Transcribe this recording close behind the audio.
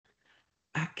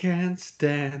can't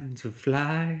stand to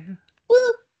fly.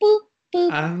 Boop, boop, boop.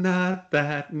 I'm not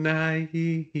that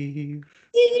naive.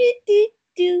 Do, do, do,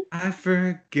 do. I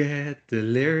forget the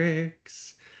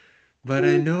lyrics, but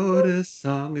I Boop, know boop, the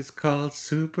song is called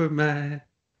Superman.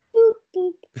 boop,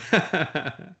 boop.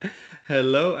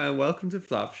 Hello and welcome to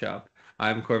Flop Shop.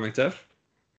 I'm Cormac Duff,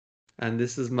 and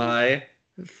this is my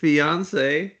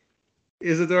fiance,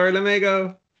 Isadora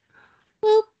Lamego.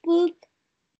 Boop, boop,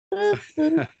 boop,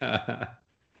 boop.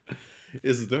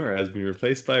 Isadora has been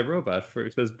replaced by a robot for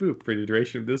it says boop for the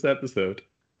duration of this episode.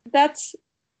 That's,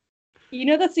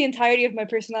 that's the entirety of my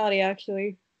personality,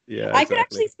 actually. Yeah, I could exactly.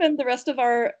 actually spend the rest of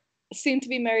our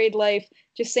soon-to-be married life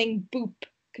just saying boop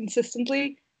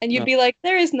consistently, and you'd Oh, be like,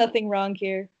 there is nothing wrong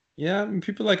here. yeah, and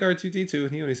people like R2D2,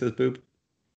 and he only says boop.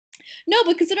 No,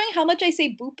 but considering how much I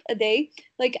say boop a day,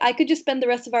 like, I could just spend the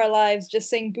rest of our lives just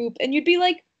saying boop, and you'd be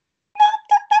like, no,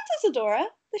 that's Isadora.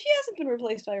 She hasn't been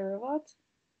replaced by a robot.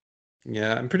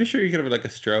 Yeah, I'm pretty sure you could have like a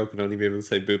stroke and only be able to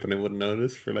say boop and I wouldn't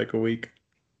notice for like a week.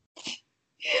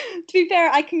 To be fair,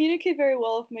 I communicate very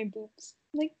well with my boops.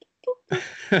 Like, boop,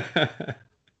 boop.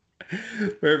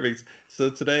 Perfect. So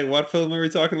today, what film are we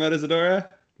talking about, Isadora?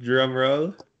 Drum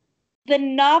roll. The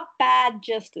not bad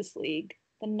Justice League.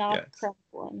 The not Yes. crap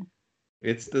one.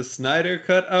 It's the Snyder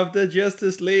cut of the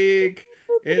Justice League.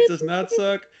 It does not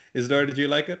suck. Isadora, did you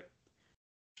like it?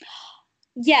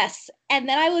 Yes, and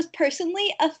then I was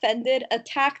personally offended,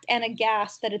 attacked, and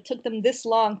aghast that it took them this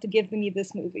long to give me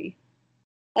this movie.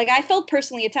 Like, I felt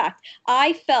personally attacked.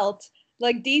 I felt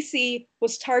like DC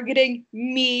was targeting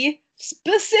me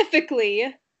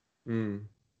specifically Mm.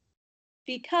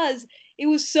 because it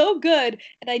was so good,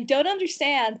 and I don't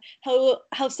understand how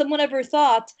someone ever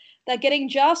thought that getting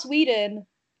Joss Whedon,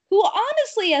 who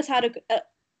honestly has had a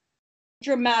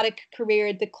dramatic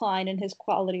career decline in his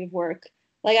quality of work.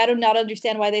 Like, I do not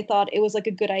understand why they thought it was like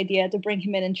a good idea to bring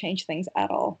him in and change things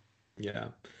at all. Yeah.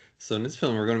 So in this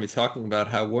film, we're going to be talking about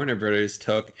how Warner Brothers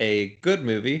took a good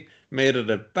movie, made it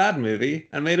a bad movie,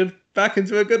 and made it back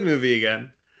into a good movie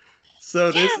again.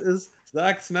 So this Yeah, is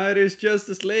Zack Snyder's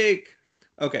Justice League.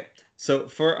 Okay, so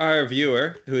for our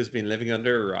viewer who has been living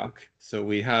under a rock, so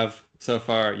we have so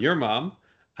far your mom,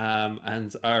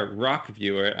 and our rock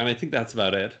viewer, and I think that's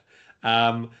about it.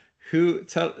 Um, who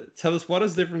tell us what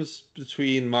is the difference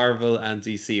between Marvel and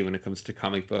DC when it comes to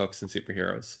comic books and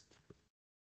superheroes?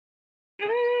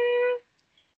 mm,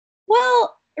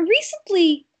 well,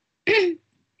 recently,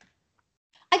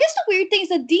 I guess the weird thing is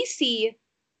that DC,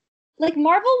 like,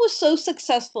 Marvel was so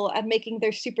successful at making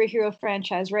their superhero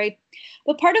franchise, right?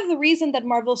 But part of the reason that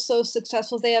Marvel's so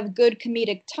successful is they have good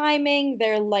comedic timing,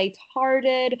 they're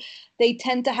lighthearted, they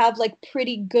tend to have like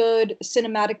pretty good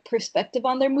cinematic perspective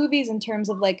on their movies in terms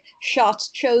of like shots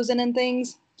chosen and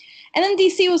things. And then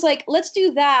DC was like, let's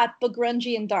do that, but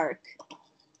grungy and dark.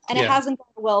 And it Yeah. hasn't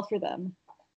gone well for them.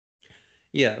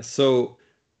 Yeah, so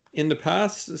in the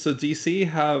past, so DC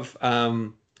have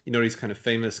these kind of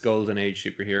famous golden age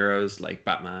superheroes like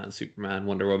Batman, Superman,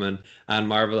 Wonder Woman, and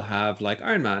Marvel have like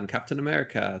Iron Man, Captain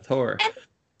America, Thor. And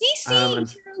DC And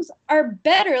heroes are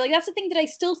better. Like, that's the thing that I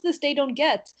still to this day don't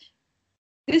get.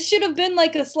 This should have been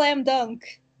like a slam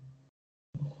dunk.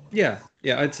 yeah,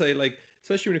 I'd say like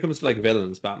especially when it comes to like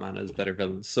villains, Batman has better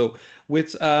villains. So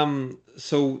with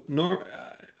so nor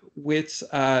with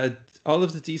all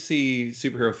of the DC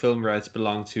superhero film rights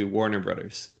belong to Warner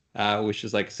Brothers, which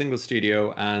is like a single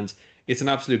studio, and it's an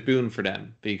absolute boon for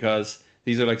them because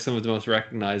these are like some of the most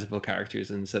recognizable characters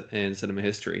in cinema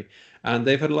history, and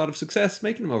they've had a lot of success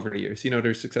making them over the years. You know,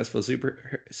 there's successful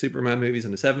Superman movies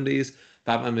in the 70s,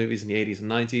 Batman movies in the 80s and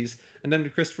 90s, and then the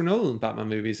Christopher Nolan Batman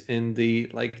movies in the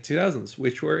like 2000s,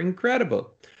 which were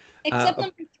incredible. Except Uh,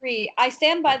 number three. I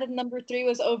stand by that number three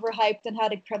was overhyped and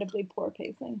had incredibly poor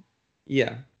pacing.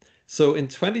 Yeah. So in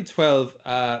 2012,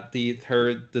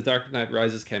 the Dark Knight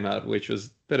Rises came out, which was a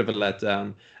bit of a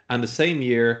letdown. And the same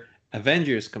year,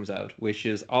 Avengers comes out, which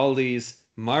is all these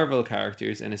Marvel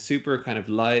characters in a super kind of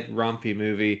light, rompy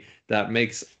movie that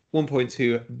makes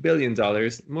 $1.2 billion,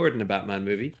 more than a Batman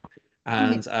movie.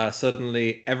 And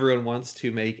suddenly everyone wants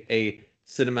to make a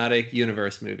cinematic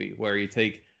universe movie where you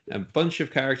take a bunch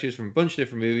of characters from a bunch of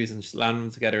different movies and just land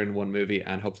them together in one movie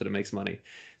and hope that it makes money.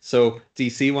 So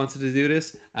DC wanted to do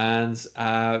this, and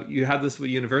you had this with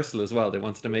Universal as well. They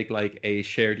wanted to make like a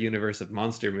shared universe of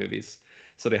monster movies.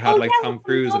 So they had Oh like yeah, Tom with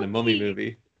the Cruise in a mummy mummy.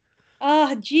 movie.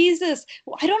 Ah, Jesus.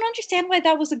 Well, I don't understand why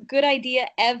that was a good idea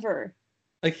ever.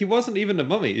 Like he wasn't even a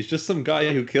mummy. He's just some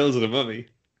guy who kills a mummy.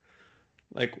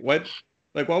 Like what?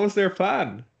 Like what was their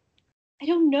plan? I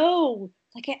don't know.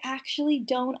 Like, I actually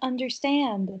don't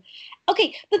understand.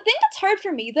 Okay, the thing that's hard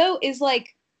for me though is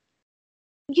like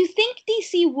you think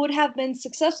DC would have been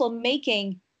successful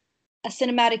making a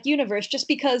cinematic universe just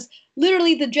because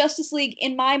literally the Justice League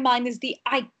in my mind is the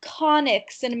iconic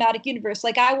cinematic universe.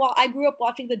 Like I grew up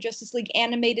watching the Justice League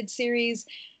animated series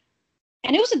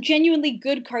and it was a genuinely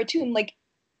good cartoon. Like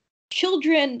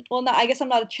children, well, not, I guess I'm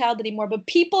not a child anymore, but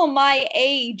people my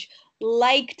age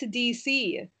liked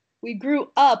DC. We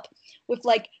grew up with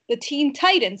like the Teen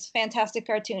Titans, fantastic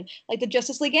cartoon, like the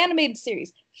Justice League animated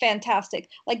series, fantastic,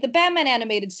 like the Batman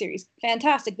animated series,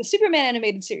 fantastic, the Superman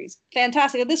animated series,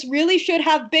 fantastic. This really should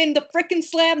have been the frickin'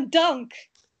 slam dunk.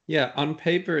 Yeah, on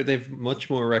paper, they've much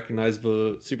more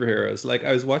recognizable superheroes. Like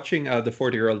I was watching The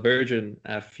 40-Year-Old Virgin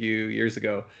a few years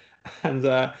ago, and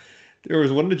there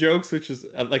was one of the jokes which is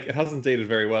like it hasn't dated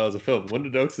very well as a film. One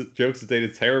of the jokes that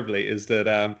dated terribly is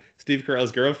that Steve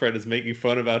Carell's girlfriend is making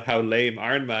fun about how lame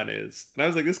Iron Man is, and I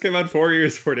was like, this came out 4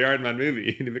 years before the Iron Man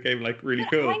movie, and he became like really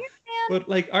But cool. Iron Man But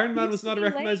like Iron Man used was to not a be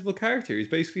late. recognizable character. He's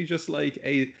basically just like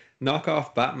a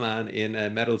knockoff Batman in a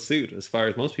metal suit, as far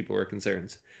as most people were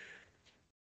concerned.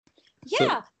 So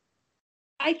Yeah,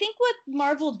 I think what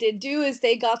Marvel did do is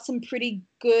they got some pretty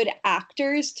good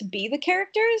actors to be the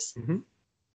characters. mhm.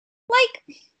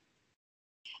 Like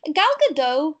Gal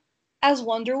Gadot as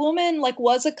Wonder Woman like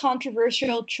was a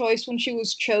controversial choice when she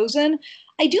was chosen.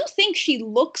 I do think she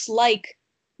looks like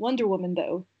Wonder Woman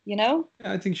though, you know?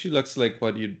 I think she looks like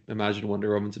what you'd imagine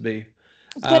Wonder Woman to be.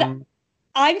 But Um,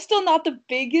 I'm still not the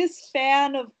biggest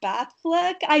fan of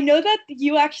Batfleck. I know that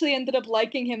you actually ended up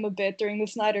liking him a bit during the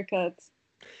Snyder cuts.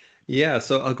 yeah,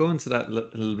 so I'll go into that a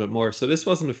little bit more. So this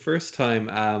wasn't the first time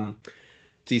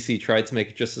DC tried to make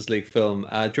a Justice League film.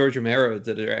 George Romero,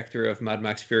 the director of Mad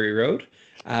Max Fury Road,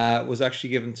 was actually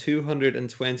given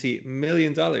 $220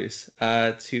 million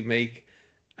to make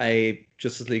a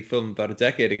Justice League film about a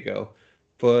decade ago.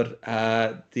 But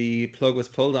the plug was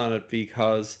pulled on it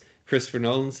because Christopher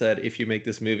Nolan said, if you make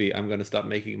this movie, I'm going to stop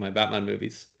making my Batman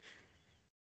movies.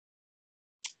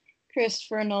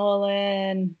 Christopher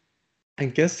Nolan.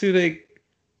 And guess who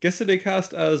they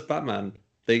cast as Batman?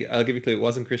 I'll give you a clue, it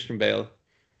wasn't Christian Bale.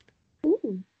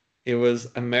 Ooh. It was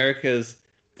America's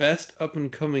best up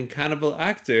and coming cannibal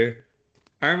actor,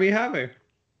 Armie Hammer.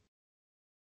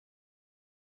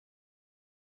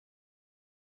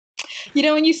 You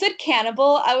know, when you said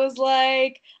cannibal, I was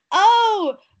like,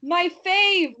 oh, my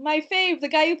fave, the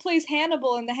guy who plays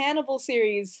Hannibal in the Hannibal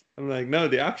series. I'm like, no,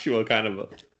 the actual cannibal.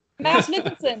 Mass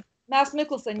Mikkelsen. Mass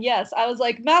Mikkelsen, yes. I was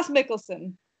like, Mass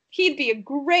Mikkelsen. He'd be a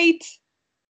great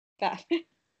Batman.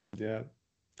 Yeah.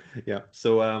 Yeah.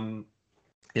 So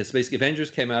yeah, so basically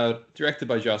Avengers came out, directed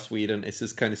by Joss Whedon. It's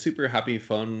this kind of super happy,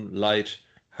 fun,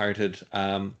 light-hearted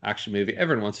action movie.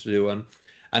 Everyone wants to do one.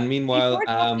 And meanwhile, Before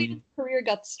Joss Whedon's career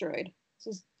got destroyed.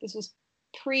 This was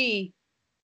pre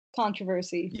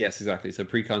controversy. yes, exactly. So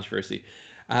pre-controversy.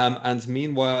 And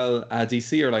meanwhile,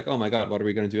 DC are like, oh my God, what are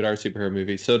we going to do with our superhero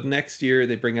movie? So next year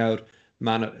they bring out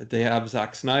they have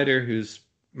Zack Snyder, who's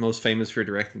most famous for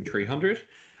directing 300.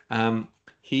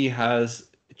 He has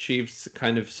achieved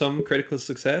kind of some critical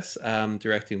success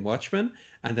directing Watchmen,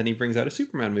 and then he brings out a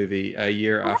Superman movie a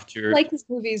year I after. like his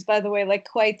movies, by the way, like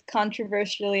quite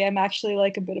controversially. I'm actually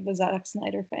like a bit of a Zack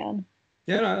Snyder fan.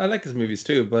 Yeah, no, I like his movies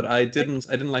too, but I didn't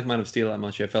like Man of Steel that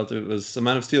much. I felt it was so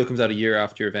Man of Steel comes out a year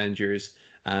after Avengers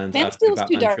and Man of after the Steel's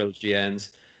too Batman dark. trilogy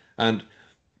ends, and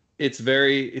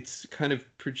it's kind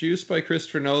of produced by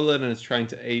Christopher Nolan and it's trying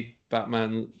to ape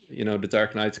Batman, the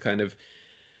Dark Knight's kind of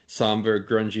somber,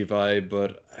 grungy vibe,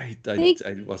 but They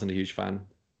I wasn't a huge fan.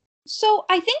 So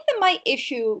I think that my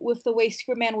issue with the way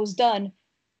Superman was done,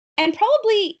 and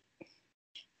probably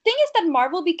thing is that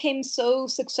Marvel became so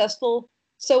successful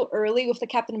so early with the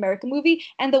Captain America movie,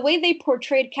 and the way they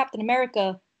portrayed Captain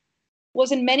America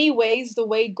was in many ways the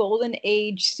way Golden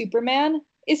Age Superman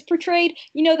is portrayed.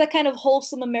 You know, that kind of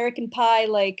wholesome American pie,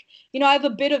 like, I have a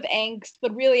bit of angst,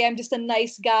 but really I'm just a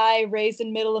nice guy raised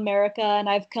in middle America and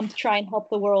I've come to try and help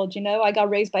the world. I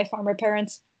got raised by farmer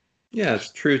parents. Yeah,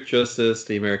 it's truth, justice,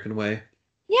 the American way.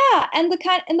 Yeah, and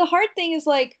the hard thing is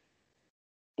like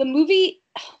the movie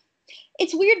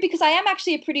it's weird because I am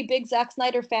actually a pretty big Zack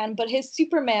Snyder fan, but his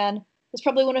Superman was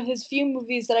probably one of his few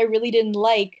movies that I really didn't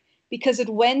like because it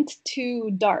went too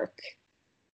dark.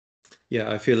 Yeah,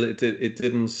 I feel it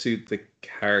didn't suit the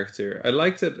character. I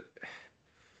liked it.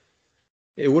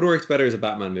 It would have worked better as a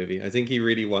Batman movie. I think he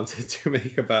really wanted to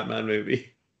make a Batman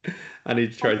movie, and he I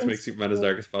tried to think make Superman as so.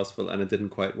 dark as possible, and it didn't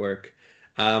quite work.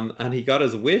 And he got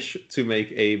his wish to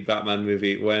make a Batman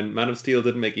movie when Man of Steel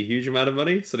didn't make a huge amount of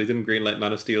money, so they didn't greenlight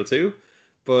Man of Steel 2.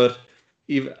 But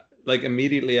even like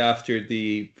immediately after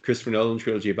the Christopher Nolan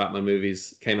trilogy of Batman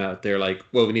movies came out, they're like,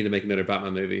 "Well, we need to make another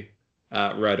Batman movie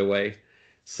right away."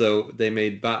 So they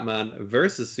made Batman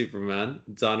versus Superman: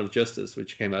 Dawn of Justice,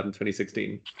 which came out in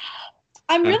 2016.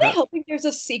 I'm And really hoping there's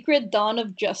a secret Dawn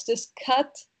of Justice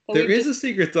cut that there we've is just. a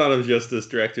secret Dawn of Justice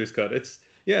director's cut. It's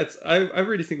yeah, it's I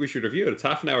really think we should review it. It's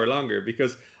half an hour longer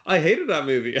because I hated that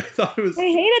movie. I thought it I was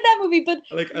hated that movie, but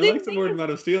like I the liked it thing more than is, Man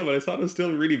of Steel, but I thought it was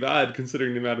still really bad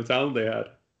considering the amount of talent they had.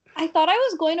 I thought I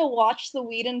was going to watch the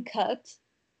Whedon cut.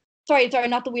 Sorry,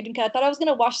 not the Whedon cut. I thought I was going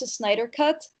to watch the Snyder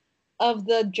cut of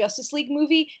the Justice League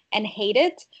movie and hate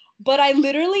it, but I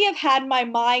literally have had my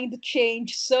mind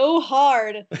change so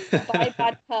hard by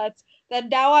that cut that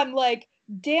now I'm like,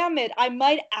 damn it, I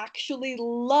might actually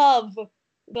love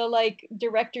the like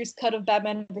director's cut of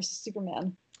Batman versus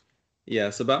Superman. Yeah,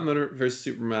 so Batman versus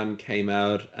Superman came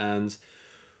out, and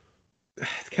the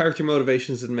character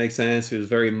motivations didn't make sense. It was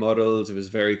very muddled. It was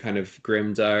very kind of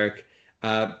grim dark.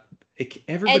 Uh,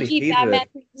 everybody Edgy hated Batman it.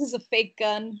 who uses a fake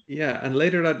gun. Yeah, and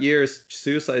later that year,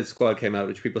 Suicide Squad came out,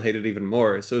 which people hated even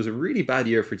more. So it was a really bad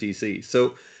year for DC.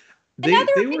 So And now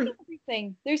they they're were making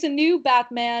everything. There's a new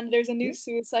Batman, there's a new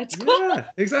Suicide Squad. yeah,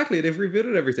 exactly. They've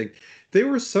rebooted everything. They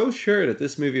were so sure that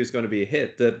this movie was going to be a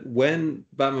hit that when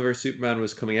Batman vs Superman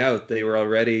was coming out, they were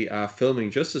already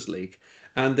filming Justice League,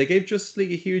 and they gave Justice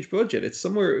League a huge budget. It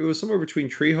was somewhere between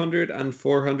 300 and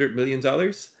 400 million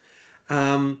dollars.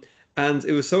 Um, and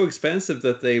it was so expensive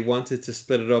that they wanted to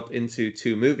split it up into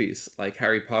two movies, like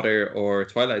Harry Potter or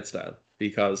Twilight style,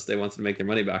 because they wanted to make their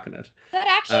money back on it. That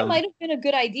actually Um, might have been a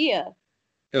good idea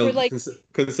for well, like,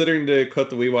 considering the cut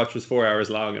that we watched was 4 hours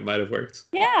long, it might have worked.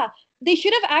 yeah, they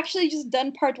should have actually just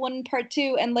done part one and part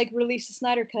two and like released the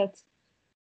Snyder cuts.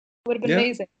 Would have been Yeah,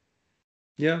 amazing.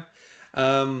 yeah.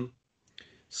 Um,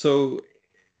 so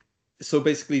so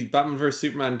basically, Batman vs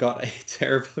Superman got a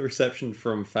terrible reception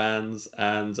from fans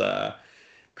and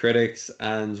critics,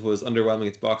 and was underwhelming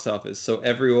at the box office. So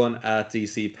everyone at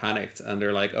DC panicked, and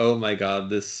they're like, "Oh my God,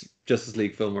 this Justice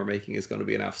League film we're making is going to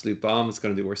be an absolute bomb. It's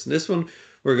going to do worse than this one.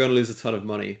 We're going to lose a ton of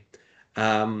money."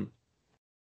 Um,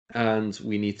 and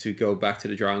we need to go back to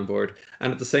the drawing board.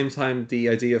 And at the same time, the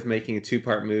idea of making a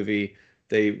two-part movie,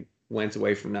 they went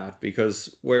away from that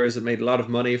because whereas it made a lot of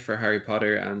money for Harry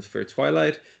Potter and for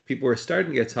Twilight, people were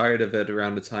starting to get tired of it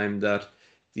around the time that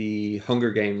the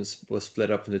Hunger Games was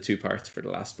split up into two parts for the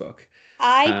last book.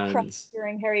 I cried And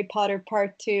during Harry Potter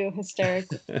part two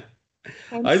hysterically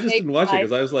when I just Snape didn't watch it died.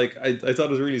 because I was like, I thought it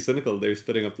was really cynical. They're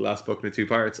splitting up the last book into two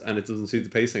parts, and it doesn't suit the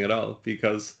pacing at all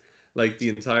because, like, the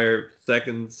entire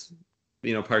second,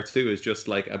 part two is just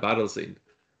like a battle scene.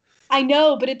 I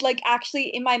know, but it like actually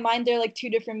in my mind they're like two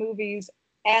different movies,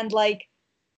 and like,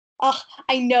 ugh,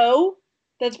 I know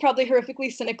that's probably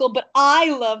horrifically cynical, but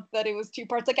I loved that it was two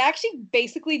parts. Like I actually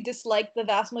basically disliked the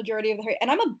vast majority of the Harry,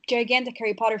 and I'm a gigantic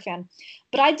Harry Potter fan,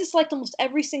 but I disliked almost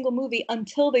every single movie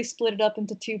until they split it up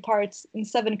into two parts in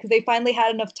seven because they finally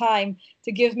had enough time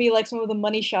to give me like some of the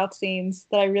money shot scenes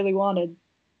that I really wanted.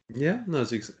 Yeah, no,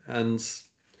 and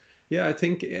yeah, I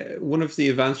think one of the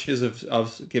advantages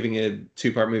of giving a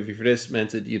two-part movie for this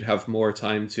meant that you'd have more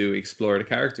time to explore the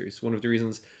characters. One of the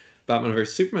reasons Batman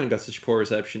vs Superman got such poor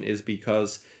reception is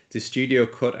because the studio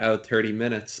cut out 30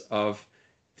 minutes of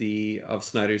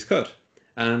Snyder's cut,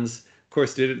 and of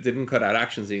course they didn't cut out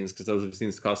action scenes because those are the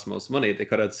scenes that cost the most money. They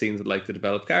cut out scenes that like to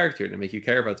develop character and make you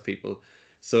care about the people,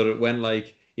 so that when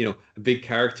like a big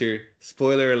character,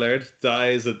 spoiler alert,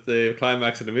 dies at the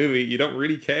climax of the movie, you don't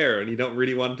really care and you don't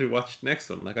really want to watch the next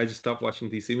one. Like I just stopped watching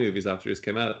DC movies after this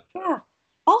came out. Yeah.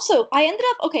 Also, I ended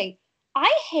up okay.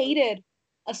 I hated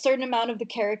a certain amount of the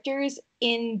characters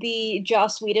in the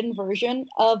Joss Whedon version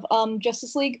of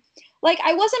Justice League. Like,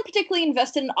 I wasn't particularly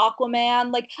invested in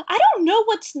Aquaman. Like, I don't know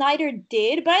what Snyder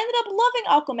did, but I ended up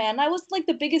loving Aquaman. I was like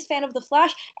the biggest fan of the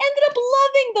Flash. Ended up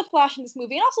loving the Flash in this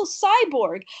movie, and also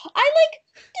Cyborg. I like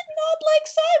did not like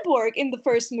Cyborg in the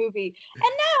first movie,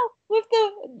 and now with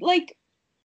the like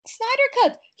Snyder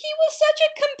Cut. He was such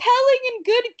a compelling and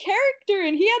good character,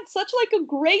 and he had such like a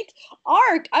great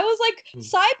arc. I was like,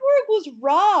 Cyborg was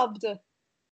robbed.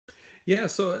 Yeah,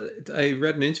 so I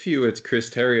read an interview with Chris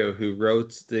Terrio, who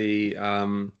wrote the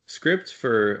script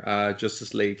for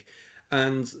Justice League,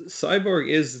 and Cyborg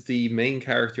is the main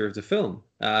character of the film,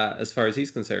 as far as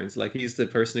he's concerned. Like he's the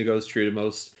person who goes through the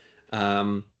most.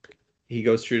 Um, he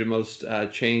goes through the most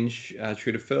change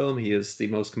through the film. He is the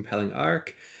most compelling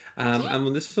arc. And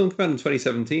when this film came out in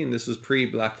 2017, this was pre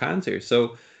Black Panther,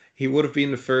 so he would have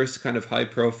been the first kind of high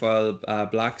profile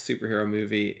black superhero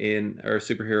movie or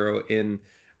superhero in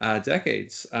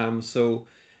decades. So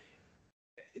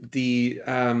the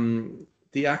um,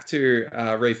 the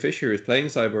actor Ray Fisher, who's playing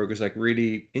Cyborg, was like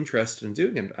really interested in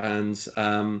doing it, and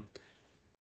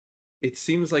it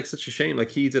seems like such a shame.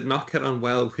 Like he did not get on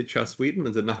well with Joss Whedon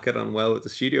and did not get on well with the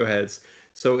studio heads.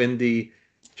 So in the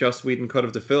Joss Whedon cut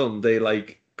of the film, they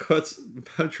like cut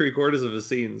about three-quarters of the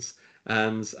scenes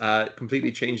and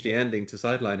completely changed the ending to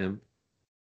sideline him.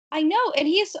 I know, and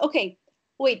he is okay.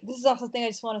 Wait, this is also the thing I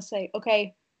just want to say.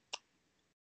 Okay,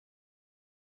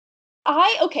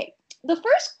 okay. The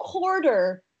first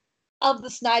quarter of the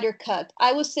Snyder cut,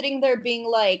 I was sitting there being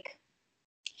like,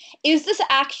 is this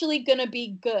actually gonna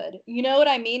be good? You know what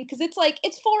I mean? Because it's like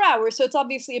it's 4 hours, so it's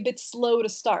obviously a bit slow to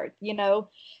start, you know.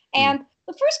 Hmm. And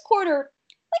the first quarter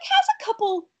like has a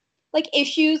couple like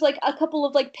issues, like a couple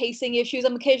of like pacing issues.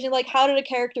 I'm occasionally like, how did a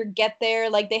character get there?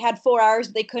 Like they had 4 hours,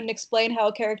 but they couldn't explain how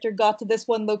a character got to this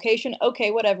one location.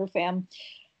 Okay, whatever, fam.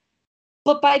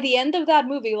 But by the end of that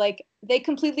movie, like they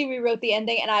completely rewrote the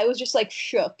ending, and I was just like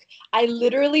shook. I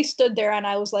literally stood there and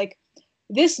I was like,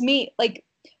 this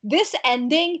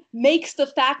ending makes the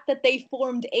fact that they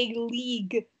formed a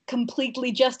league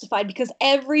completely justified because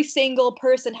every single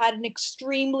person had an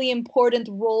extremely important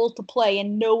role to play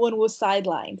and no one was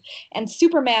sidelined. And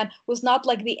Superman was not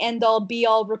like the end all be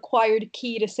all required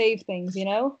key to save things, you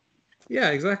know?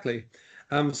 Yeah, exactly.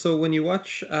 So when you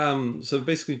watch, so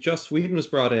basically, Joss Whedon was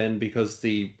brought in because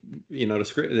the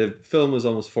script, the film was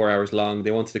almost 4 hours long.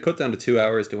 They wanted to cut down to 2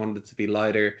 hours. They wanted it to be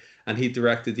lighter, and he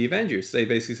directed the Avengers. They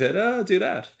basically said, "Oh, do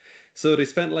that." So they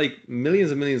spent like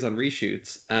millions and millions on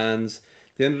reshoots, and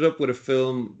they ended up with a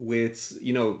film with,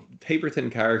 paper thin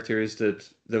characters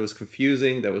that was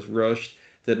confusing, that was rushed,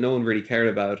 that no one really cared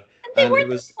about, And they and it weren't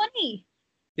that was funny.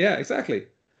 yeah, exactly.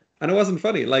 And it wasn't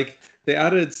funny. Like they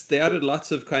added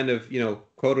lots of kind of,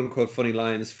 quote unquote funny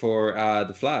lines for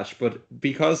the Flash, but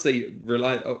because they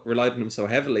relied on him so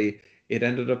heavily, it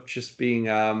ended up just being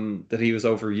that he was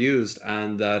overused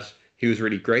and that he was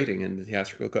really grating in the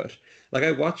theatrical cut. Like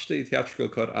I watched the theatrical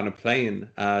cut on a plane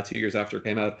 2 years after it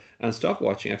came out and stopped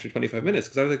watching after 25 minutes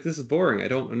because I was like, this is boring.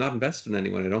 I'm not invested in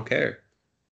anyone. I don't care.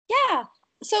 Yeah.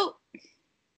 So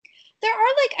there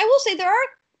are like I will say there are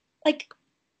like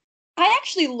I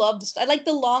actually love this. I like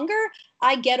the longer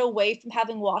I get away from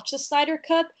having watched the Snyder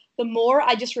Cut, the more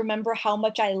I just remember how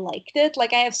much I liked it.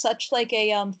 Like I have such like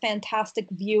a fantastic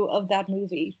view of that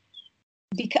movie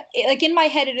because like in my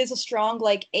head it is a strong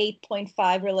like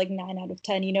 8.5 or like 9 out of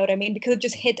 10, you know what I mean? Because it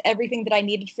just hit everything that I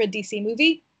needed for a DC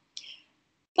movie.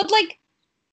 But like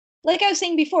I was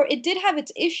saying before, it did have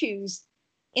its issues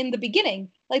in the beginning.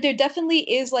 Like there definitely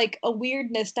is like a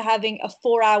weirdness to having a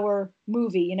 4 hour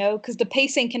movie, you know, because the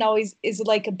pacing can always is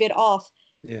like a bit off.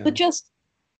 Yeah. But just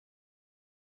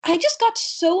I just got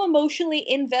so emotionally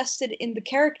invested in the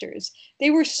characters. They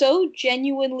were so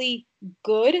genuinely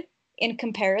good in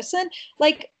comparison.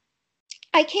 Like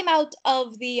I came out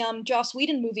of the Joss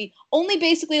Whedon movie only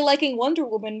basically liking Wonder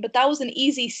Woman, but that was an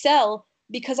easy sell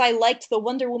because I liked the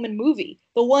Wonder Woman movie,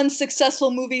 the one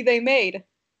successful movie they made.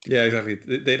 Yeah, exactly.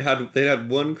 They'd had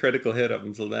one critical hit up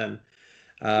until then.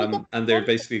 But And they're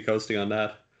basically coasting on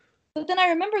that. then I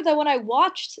remember that when I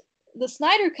watched the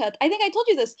Snyder Cut, I think I told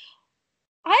you this.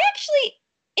 I actually,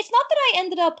 it's not that I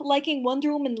ended up liking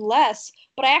Wonder Woman less,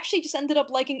 but I actually just ended up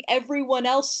liking everyone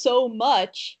else so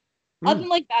much. Other Hmm. than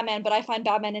like Batman, but I find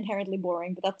Batman inherently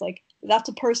boring, but that's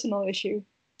a personal issue.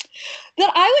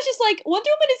 That I was just like,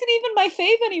 Wonder Woman isn't even my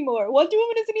fave anymore. Wonder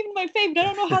Woman isn't even my fave. And I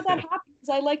don't know how that happened because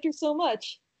I liked her so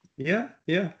much. Yeah,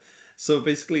 yeah. So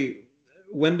basically,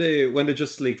 when the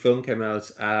Justice League film came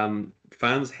out,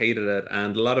 fans hated it,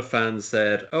 and a lot of fans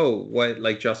said, "Oh, why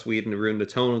like Joss Whedon ruined the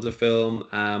tone of the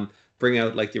film? Bring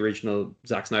out like the original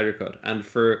Zack Snyder cut." And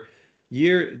for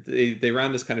they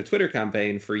ran this kind of Twitter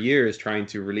campaign for years trying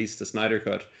to release the Snyder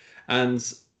cut,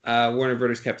 and Warner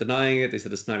Brothers kept denying it. They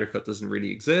said the Snyder cut doesn't really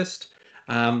exist.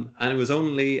 And it was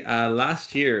only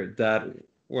last year that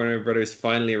Warner Brothers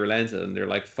finally relented, and they're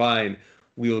like, "Fine,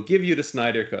 we will give you the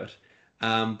Snyder cut,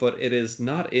 but it is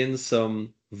not in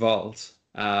some vault,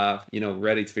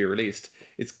 ready to be released.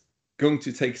 It's going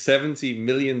to take $70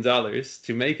 million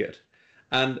to make it,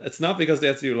 and it's not because they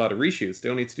have to do a lot of reshoots. They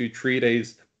only need to do 3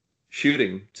 days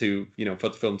shooting to,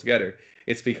 put the film together.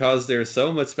 It's because there's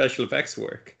so much special effects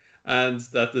work, and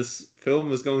that this film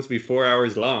was going to be 4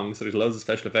 hours long, so there's loads of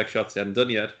special effects shots they hadn't done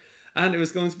yet, and it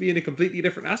was going to be in a completely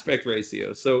different aspect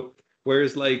ratio. So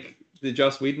whereas like the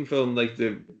Joss Whedon film, like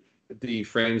the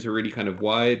frames are really kind of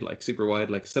wide, like super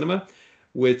wide, like cinema.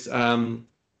 With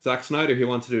Zack Snyder, he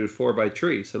wanted to do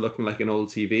 4:3, so looking like an old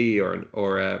TV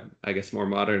or I guess more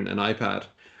modern, an iPad.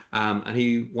 And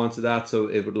he wanted that so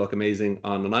it would look amazing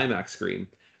on an IMAX screen.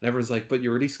 And everyone's like, "But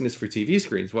you're releasing this for TV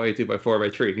screens. Why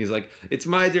 2:4:3?" And he's like, "It's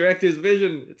my director's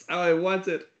vision. It's how I want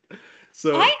it."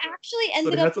 So I actually so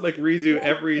they ended had up to like redo liking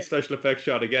every it. special effects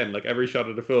shot again, like every shot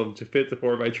of the film to fit the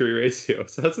 4:3 ratio.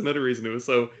 So that's another reason it was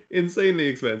so insanely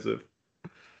expensive.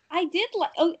 I did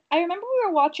like. Oh, I remember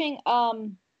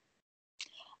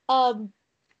um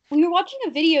we were watching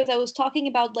a video that was talking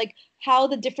about like how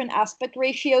the different aspect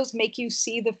ratios make you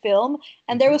see the film,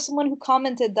 and there Mhm. was someone who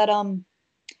commented that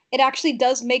it actually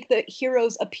does make the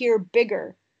heroes appear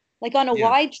bigger. Like on a Yeah.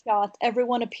 wide shot,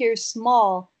 everyone appears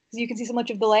small because you can see so much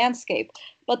of the landscape.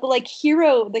 But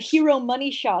the hero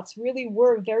money shots really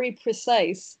were very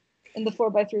precise in the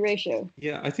 4:3 ratio.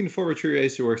 Yeah, I think the 4:3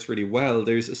 ratio works really well.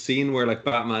 There's a scene where like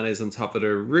Batman is on top of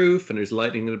the roof and there's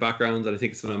lightning in the background, and I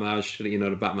think it's an homage to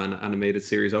the Batman animated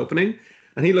series opening.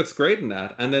 And he looks great in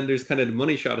that. And then there's kind of the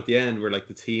money shot at the end where like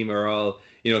the team are all,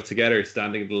 together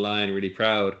standing in the line, really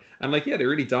proud. And like, yeah, they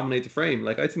really dominate the frame.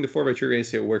 Like I think the 4:3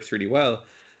 ratio works really well.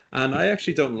 And I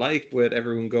actually don't like with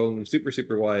everyone going super,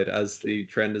 super wide as the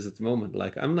trend is at the moment.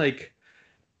 Like I'm like,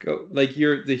 go like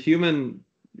you're the human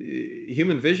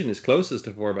vision is closest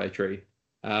to 4:3.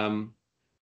 Um,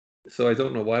 so I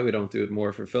don't know why we don't do it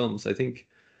more for films. I think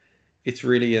it's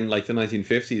really in like the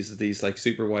 1950s that these like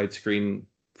super widescreen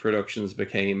productions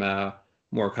became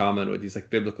more common with these like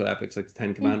biblical epics like the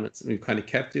Ten Mm. Commandments, and we've kind of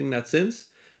kept doing that since.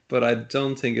 But I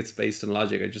don't think it's based in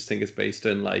logic. I just think it's based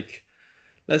in like,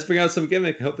 let's bring out some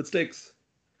gimmick, hope it sticks.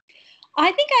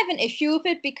 I think I have an issue with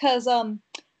it because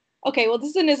okay, well, this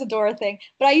is an Isadora thing,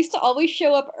 but I used to always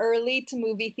show up early to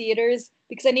movie theaters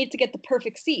because I need to get the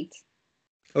perfect seat.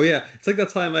 Oh yeah, it's like that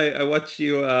time I watched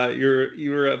you.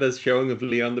 You were at this showing of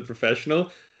Leon the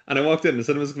Professional, and I walked in. The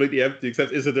cinema was completely empty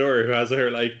except Isadora, who has her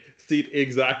like seat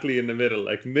exactly in the middle,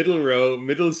 like middle row,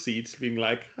 middle seat, being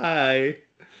like, "Hi."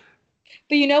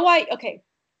 But you know why? Okay,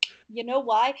 you know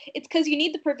why? It's because you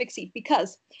need the perfect seat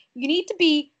because you need to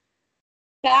be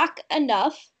back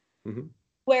enough Hmm.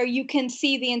 where you can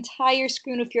see the entire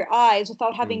screen with your eyes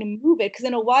without having Mm. to move it. Because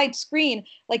in a wide screen,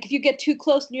 like if you get too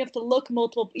close and you have to look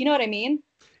multiple, you know what I mean?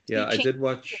 Yeah, You I change. did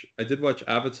watch. I did watch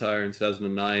Avatar in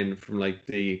 2009 from like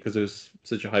the because it was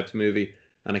such a hyped movie,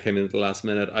 and I came in at the last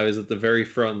minute. I was at the very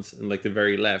front and like the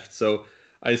very left, so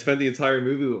I spent the entire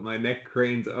movie with my neck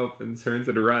craned up and turned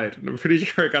to the right, and I'm pretty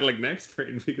sure I got like neck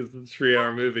sprain because it's a 3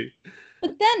 hour movie.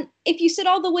 But then if you sit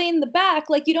all the way in the back,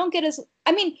 like you don't get as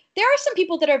I mean, there are some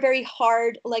people that are very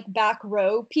hard, like back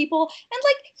row people. And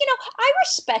like, I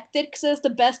respect it because it's the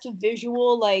best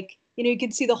visual, like, you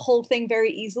can see the whole thing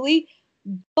very easily.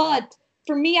 But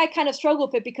for me, I kind of struggle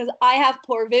with it because I have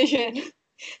poor vision.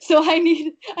 So I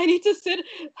need to sit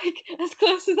like as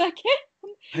close as I can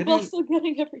I while do still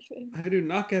getting everything. I do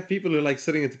not get people who like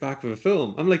sitting at the back of a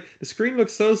film. I'm like, the screen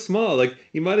looks so small. Like,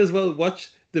 you might as well watch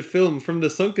the film from the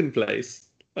sunken place.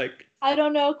 Like, I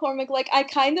don't know, Cormac. Like, I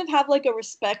kind of have like a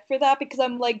respect for that because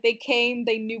I'm like, they came,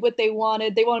 they knew what they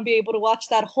wanted. They want to be able to watch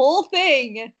that whole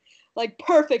thing like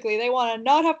perfectly. They want to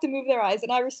not have to move their eyes,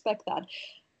 and I respect that.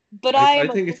 But I, I I am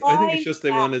a think it's blind just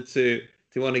they want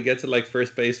to get to like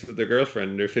first base with their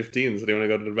girlfriend. They're 15, so they want to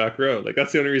go to the back row. Like,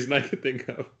 that's the only reason I could think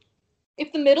of.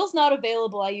 if the middle's not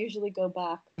available, I usually go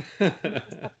back.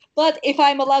 But if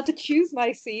I'm allowed to choose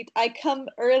my seat, I come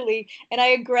early and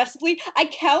I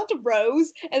count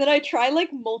rows and then I try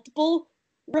like multiple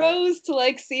rows to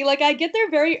like see. Like I get there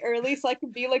very early so I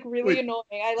can be like really Wait, annoying.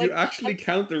 I you like actually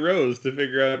count the rows to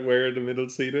figure out where the middle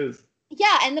seat is.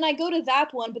 yeah, and then I go to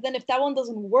that one, but then if that one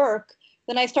doesn't work,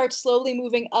 then I start slowly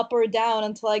moving up or down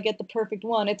until I get the perfect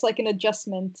one. It's like an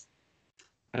adjustment.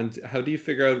 And how do you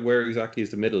figure out where exactly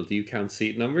is the middle? Do you count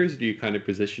seat numbers? Or do you kind of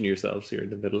position yourselves here in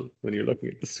the middle when you're looking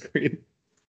at the screen?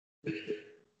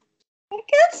 I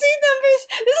can't see numbers.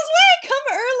 This is why I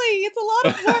come early. It's a lot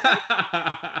of work.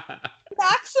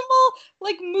 Maximal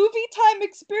like movie time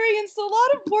experience. A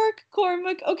lot of work,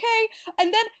 Cormac. Okay.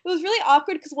 And then it was really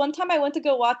awkward because one time I went to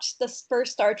go watch the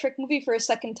first Star Trek movie for a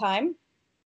second time.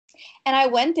 And I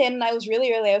went in and I was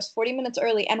really early. I was 40 minutes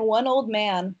early. And one old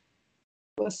man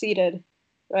was seated,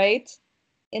 right?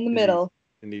 In the in the middle,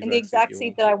 in the in the exact seat exact you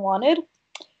seat that I wanted. wanted.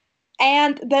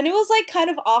 And then it was like kind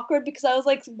of awkward because I was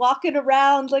like walking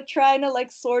around, like trying to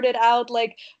like sort it out.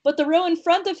 Like, but the row in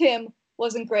front of him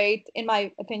wasn't great, in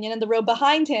my opinion. And the row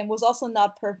behind him was also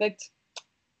not perfect.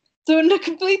 So in a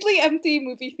completely empty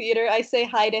movie theater, I say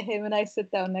hi to him and I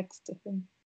sit down next to him.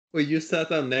 Well, you sat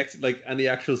down next, like, and the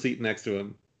actual seat next to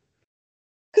him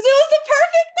Because it was the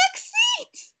perfect next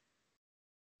seat!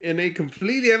 in a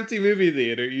completely empty movie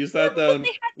theater. You Yeah, sat because down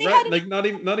they had right, an like, not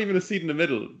even a seat in the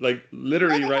middle, like no,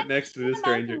 literally they had right an next to insane this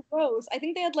amount stranger. of rows. I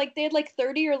think they had like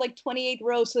 30 or like 28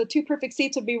 rows. So the two perfect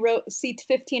seats would be seat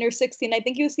 15 or 16. I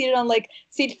think he was seated on like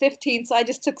seat 15, so I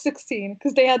just took 16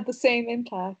 because they had the same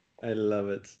impact. I love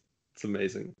it. It's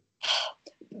amazing.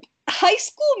 high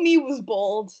school me was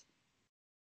bold.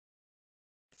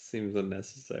 Seems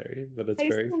unnecessary, but it's High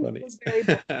very school me funny. was very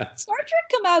bold. Star Trek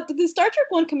come out. Did the Star Trek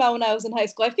one come out when I was in high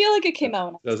school? I feel like it came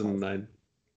out when I was in high 2009.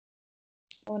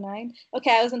 school. 09?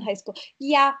 Okay, I was in high school.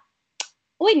 Yeah.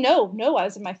 Wait, no, I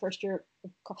was in my first year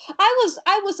of college.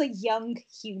 I was a young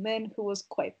human who was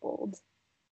quite bold.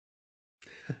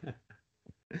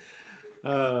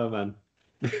 Oh man.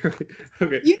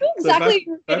 Okay, You knew so exactly what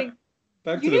you were getting.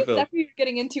 back You to the knew film. exactly what you were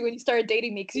getting into when you started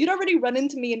dating me because you'd already run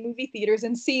into me in movie theaters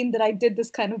and seen that I did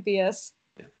this kind of BS.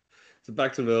 Yeah. So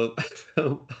back to the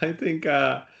film. I think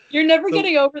You're never so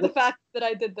getting over the what fact that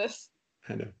I did this.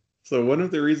 I know. So one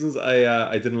of the reasons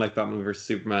I didn't like Batman versus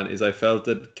Superman is I felt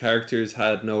that characters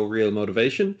had no real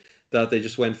motivation, that they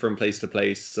just went from place to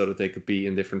place so that they could be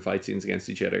in different fight scenes against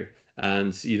each other,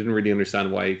 and you didn't really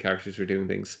understand why characters were doing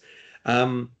things.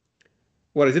 Um,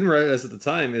 what I didn't realize at the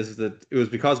time is that it was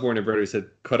because Warner Brothers had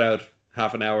cut out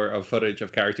half an hour of footage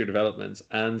of character development,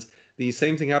 and the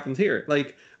same thing happened here.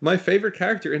 Like my favorite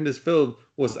character in this film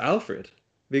was Alfred,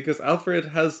 because Alfred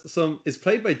has some is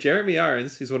played by Jeremy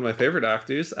Irons, who's one of my favorite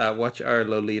actors. Watch our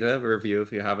Lolita review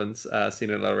if you haven't seen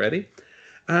it already.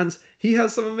 And he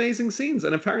has some amazing scenes,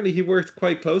 and apparently he worked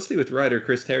quite closely with writer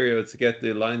Chris Terrio to get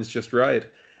the lines just right.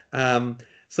 Um,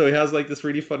 so he has like this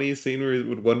really funny scene where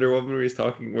with Wonder Woman where he's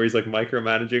talking, where he's like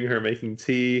micromanaging her making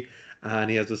tea, and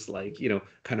he has this like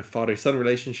kind of father-son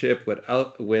relationship with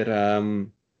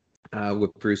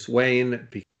Bruce Wayne.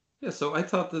 Yeah, so I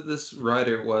thought that this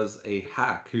writer was a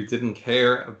hack who didn't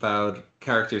care about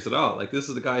characters at all. Like this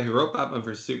is the guy who wrote Batman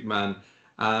vs Superman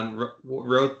and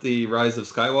wrote the Rise of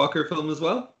Skywalker film as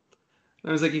well. And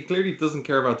I was like, he clearly doesn't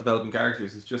care about developing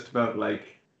characters. It's just about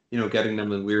like, getting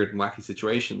them in weird and wacky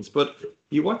situations. But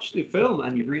you watch the film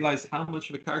and you realize how much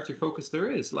of a character focus there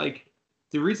is. Like,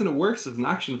 the reason it works as an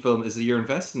action film is that you're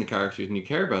invested in the characters and you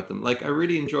care about them. Like, I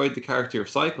really enjoyed the character of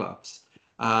Cyclops.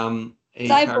 A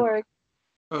character. Cyborg.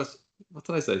 Oh, what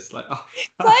did I say? Oh.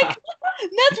 Cyclops.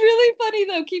 That's really funny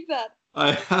though. Keep that.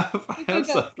 I have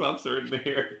Cyclops written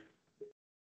here.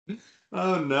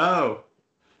 Oh no.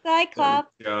 There we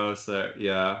Cyclops. go. So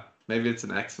yeah, maybe it's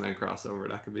an X-Men crossover.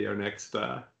 That could be our next.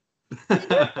 I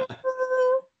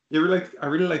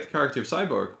really like the character of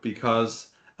Cyborg because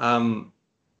um,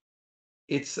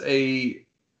 it's a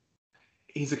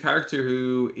he's a character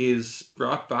who is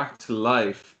brought back to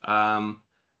life,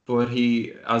 but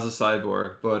he as a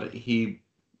cyborg, but he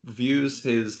views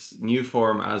his new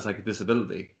form as like a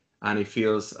disability, and he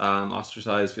feels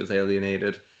ostracized, feels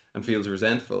alienated, and feels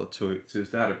resentful to his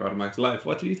dad who brought him back to life.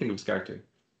 What do you think of his character?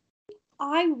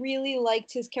 I really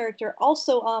liked his character.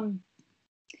 Also,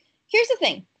 here's the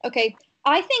thing. Okay,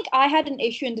 I think I had an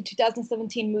issue in the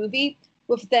 2017 movie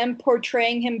with them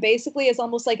portraying him basically as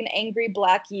almost like an angry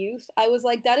black youth. I was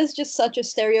like, that is just such a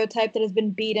stereotype that has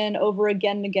been beaten over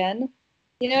again and again.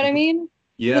 You know what I mean?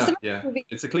 Yeah, yeah. Movie,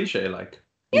 It's a cliche, like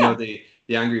yeah. the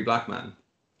angry black man.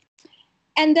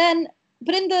 And then,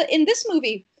 but in this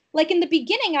movie, like in the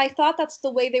beginning, I thought that's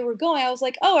the way they were going. I was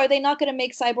like, oh, are they not going to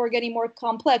make Cyborg any more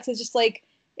complex? It's just like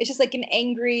an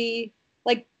angry,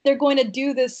 like they're going to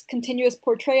do this continuous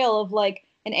portrayal of like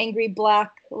an angry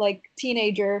black like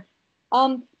teenager.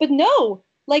 But no,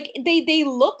 like they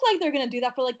look like they're going to do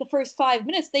that for like the first 5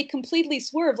 minutes. They completely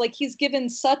swerve. Like he's given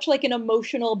such like an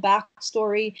emotional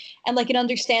backstory and like an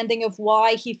understanding of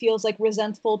why he feels like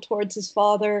resentful towards his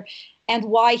father and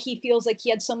why he feels like he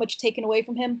had so much taken away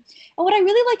from him. And what I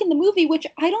really like in the movie, which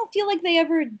I don't feel like they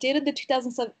ever did in the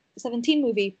 2017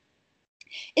 movie,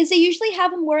 is they usually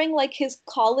have him wearing like his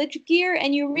college gear,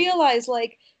 and you realize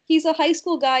like he's a high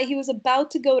school guy. He was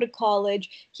about to go to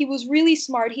college. He was really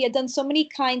smart. He had done so many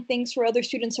kind things for other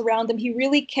students around him. He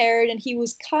really cared, and he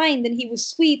was kind, and he was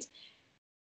sweet.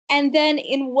 And then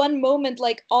in one moment,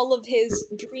 like all of his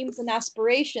dreams and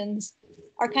aspirations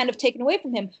are kind of taken away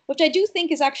from him, which I do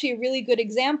think is actually a really good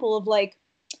example of like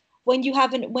when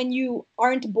you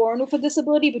aren't born with a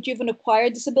disability, but you have an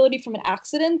acquired disability from an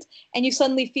accident, and you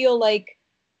suddenly feel like,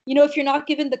 if you're not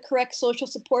given the correct social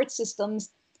support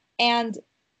systems and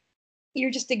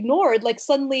you're just ignored, like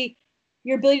suddenly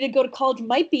your ability to go to college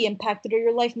might be impacted, or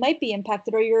your life might be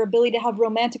impacted, or your ability to have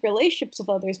romantic relationships with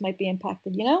others might be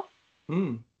impacted.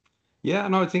 Hmm. Yeah,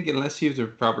 no, I think unless you have the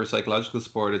proper psychological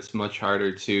support, it's much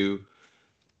harder to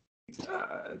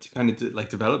kind of like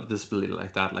develop a disability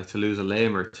like that, like to lose a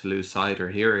limb or to lose sight or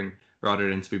hearing, rather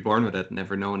than to be born with it and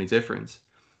never know any difference.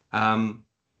 Um,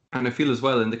 and I feel as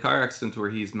well in the car accident where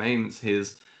he's maimed,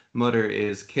 his mother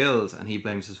is killed, and he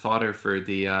blames his father for her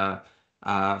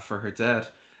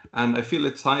death. And I feel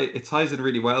it ties in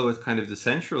really well with kind of the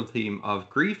central theme of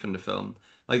grief in the film.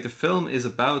 Like the film is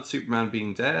about Superman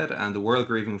being dead and the world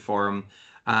grieving for him,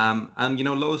 and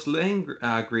Lois Lane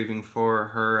grieving for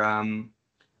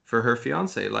her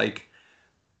fiance, like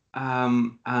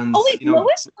and Oh wait,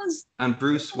 Lois was. and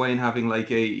Bruce Wayne having like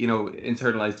a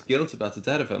internalized guilt about the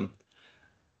death of him.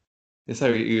 Is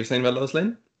that what you're saying about Lois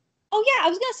Lane? Oh yeah, I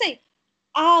was gonna say.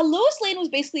 Lois Lane was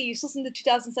basically useless in the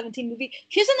 2017 movie.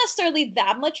 She isn't necessarily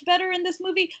that much better in this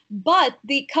movie, but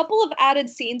the couple of added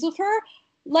scenes with her,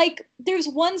 like there's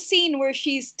one scene where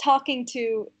she's talking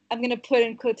to, I'm gonna put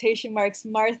in quotation marks,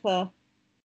 Martha.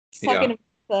 She's talking Yeah. to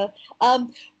Martha.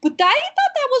 But I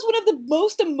thought that was one of the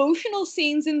most emotional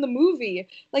scenes in the movie.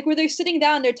 Like where they're sitting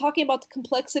down, they're talking about the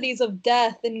complexities of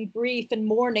death and grief and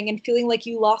mourning and feeling like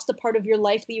you lost a part of your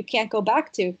life that you can't go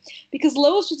back to. Because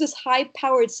Lois was this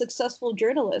high-powered, successful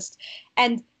journalist,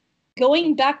 and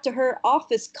going back to her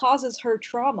office causes her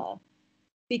trauma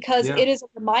because Yeah. it is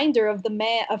a reminder of the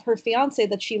man of her fiance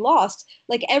that she lost.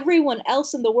 Like everyone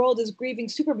else in the world is grieving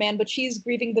Superman, but she's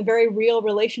grieving the very real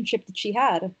relationship that she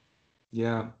had.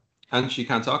 Yeah. And she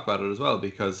can't talk about it as well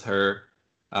because her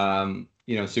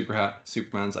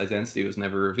Superman's identity was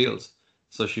never revealed.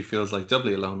 So she feels like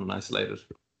doubly alone and isolated.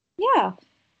 Yeah.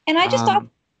 And I just thought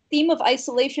Um, the theme of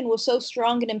isolation was so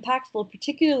strong and impactful,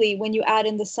 particularly when you add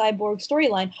in the cyborg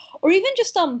storyline, or even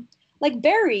just like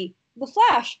Barry, the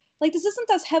Flash. Like this isn't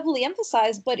as heavily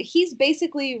emphasized, but he's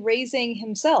basically raising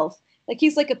himself. Like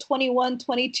he's like a 21,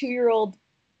 22-year-old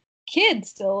kid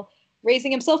still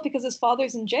raising himself because his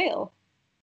father's in jail.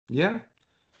 yeah.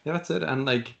 Yeah, that's it. And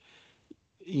like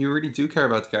you really do care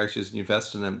about the characters and you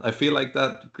invest in them. I feel like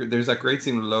that there's that great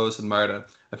scene with Lois and Marta.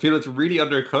 I feel it's really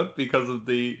undercut because of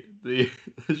the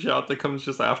shot that comes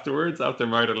just afterwards after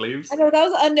Marta I leaves. know that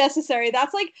was unnecessary. That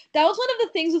was one of the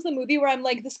things with the movie where I'm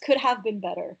like, this could have been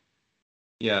better.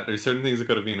 Yeah, there's certain things that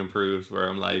could have been improved where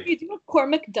I'm If you like, do a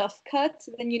Cormac Duff cut,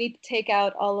 then you need to take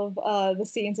out all of the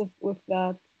scenes of with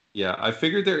that. yeah, I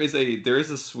figured there is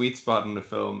a sweet spot in the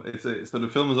film. So the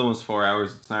film is almost 4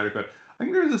 hours. It's Snyder Cut. I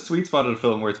think there's a sweet spot in the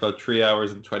film where it's about 3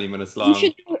 hours and 20 minutes You long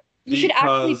should you should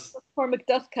actually do because a Cormac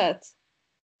Duff cut.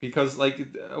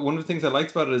 like one of the things I liked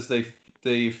about it is they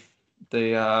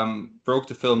they broke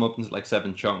the film up into like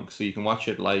 7 chunks, so you can watch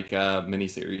it like a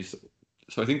miniseries.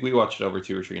 So I think we watched it over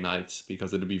 2 or 3 nights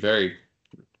because it'd be very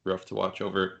rough to watch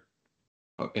over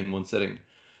in one sitting.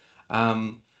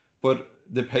 Um, but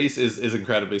the pace is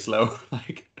incredibly slow.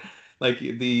 Like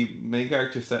the main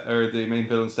character or the main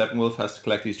villain Steppenwolf has to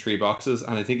collect these 3 boxes,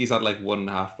 and I think he's at like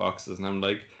 1.5 boxes, and I'm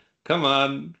like, come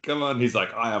on, come on. He's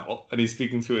like, and he's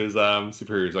speaking to his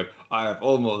superior. He's like, I have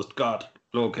almost got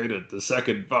located the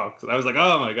second box, and I was like,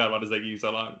 oh my God, what is taking you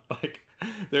so long? Like, Oh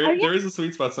there yeah, is a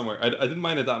sweet spot somewhere. I didn't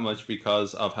mind it that much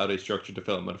because of how they structured the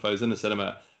film, but if I was in the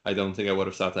cinema, I don't think I would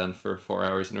have sat down for 4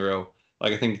 hours in a row.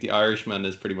 Like I think The Irishman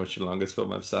is pretty much the longest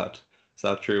film I've sat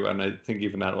through, and I think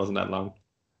even that wasn't that long.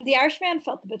 The Irishman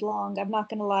felt a bit long. I'm not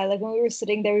gonna lie. Like when we were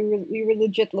sitting there, we were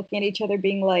legit looking at each other,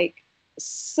 being like,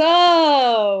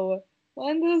 "So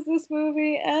when does this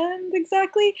movie end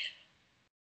exactly?"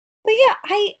 But yeah,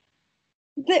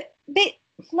 they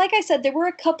like I said, there were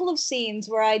a couple of scenes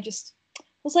where I just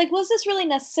was like, was this really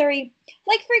necessary?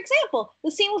 Like for example, the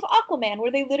scene with Aquaman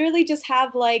where they literally just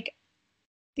have like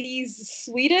these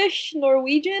Swedish,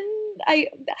 Norwegian.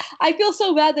 I feel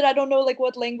so bad that I don't know like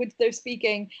what language they're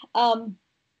speaking.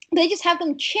 They just have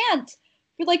them chant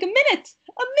for like a minute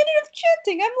of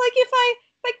chanting. I'm like, if I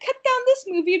cut down this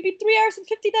movie, it'd be 3 hours and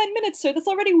 59 minutes, sir. That's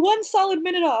already one solid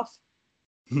minute off.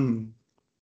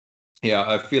 Yeah,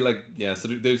 I feel like yeah. So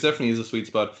there's definitely is a sweet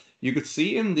spot. You could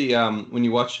see in the when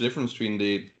you watch the difference between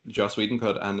the Joss Whedon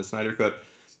cut and the Snyder cut,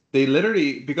 they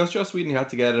literally because Joss Whedon had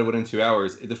to get it within 2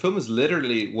 hours. The film is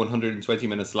literally 120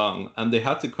 minutes long, and they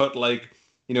had to cut like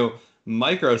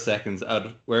microseconds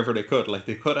out wherever they could. Like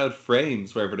they cut out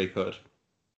frames wherever they could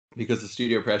because the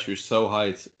studio pressure is so high,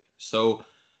 it's so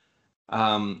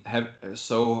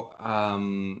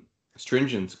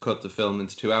stringent to cut the film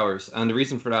into 2 hours. And the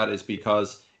reason for that is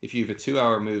because if you have a 2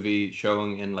 hour movie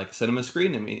showing in like a cinema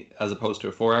screen, I mean, as opposed to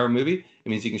a 4 hour movie, it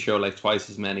means you can show like twice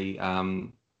as many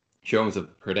showings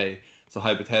of per day. So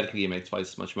hypothetically, you make twice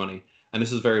as much money. And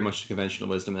this is very much the conventional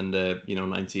wisdom in the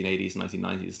 1980s,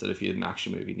 1990s that if you had an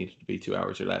action movie, it needed to be 2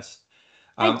 hours or less.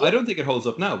 I I did. don't think it holds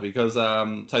up now because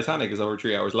Titanic is over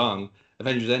 3 hours long.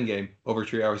 Avengers Endgame over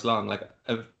 3 hours long. Like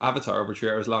Avatar over 3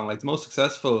 hours long. Like the most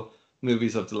successful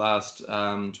movies of the last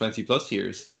 20 plus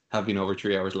years have been over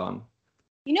 3 hours long.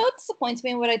 You know what disappoints me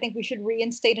and what I think we should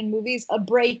reinstate in movies? A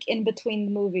break in between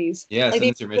the movies. Yeah, it's Like an they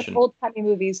with intermission. old timey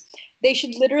movies. They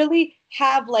should literally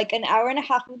have like an hour and a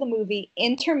half of the movie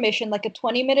intermission, like a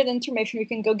 20-minute intermission where you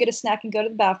can go get a snack and go to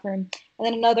the bathroom, and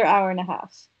then another hour and a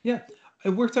half. Yeah. It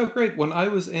worked out great. When I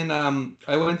was in,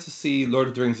 I went to see Lord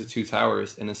of the Rings: The Two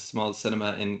Towers in a small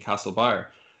cinema in Castlebar,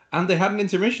 and they had an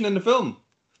intermission in the film.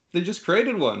 They just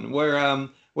created one where,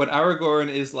 when Aragorn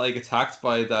is like attacked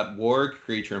by that warg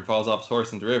creature and falls off his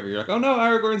horse in the river, you're like, oh no,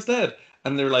 Aragorn's dead,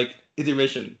 and they're like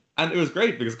intermission, and it was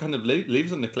great because it kind of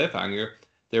leaves on the cliffhanger.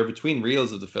 They're between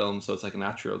reels of the film, so it's like a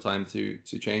natural time to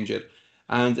change it,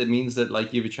 and it means that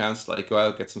like you have a chance to like go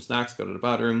out, get some snacks, go to the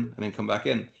bathroom, and then come back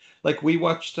in. Like we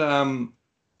watched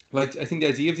like I think the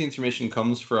idea of the intermission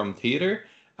comes from theater,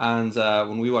 and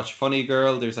when we watch Funny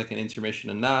Girl, there's like an intermission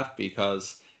in that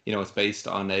because it's based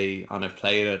on a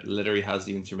play that literally has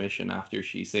the intermission after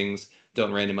she sings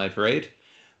 "Don't Rain in My Parade."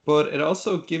 But it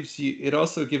also gives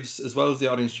as well as the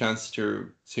audience chance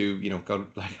to go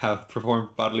like have perform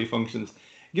bodily functions.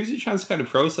 It gives you a chance to kind of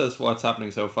process what's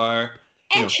happening so far,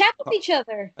 you And know, chat with each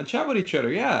other. and chat with each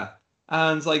other, yeah.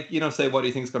 And like, say what do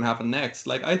you think is going to happen next?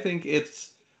 Like, I think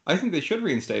they should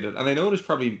reinstate it. And I know there's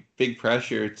probably big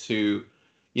pressure to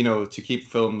keep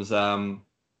films,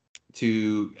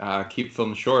 keep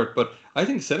films short, but I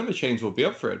think cinema chains will be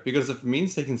up for it because if it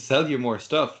means they can sell you more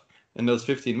stuff in those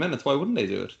 15 minutes, why wouldn't they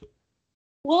do it?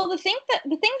 Well, the thing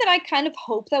that I kind of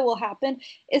hope that will happen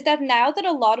is that now that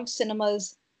a lot of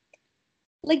cinemas,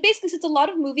 like basically since a lot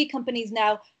of movie companies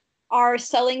now are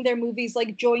selling their movies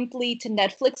like jointly to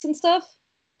Netflix and stuff,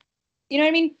 you know what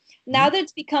I mean? Now Mhm. that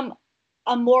it's become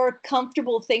a more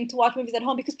comfortable thing to watch movies at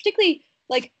home, because particularly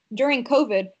like during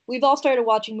COVID, we've all started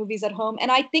watching movies at home.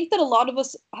 And I think that a lot of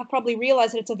us have probably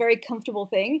realized that it's a very comfortable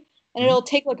thing. And Mhm. it'll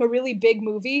take like a really big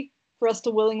movie for us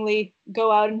to willingly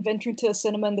go out and venture into a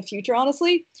cinema in the future,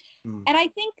 honestly. Mhm. And I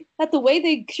think that the way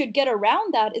they should get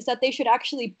around that is that they should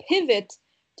actually pivot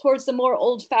towards the more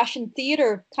old-fashioned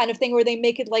theater kind of thing where they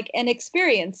make it like an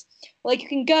experience. Like you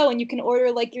can go and you can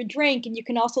order like your drink and you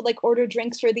can also like order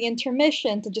drinks for the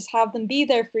intermission to just have them be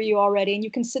there for you already and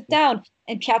you can sit down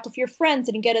and chat with your friends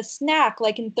and get a snack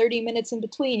like in 30 minutes in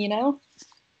between, you know?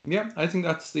 Yeah, I think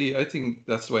that's the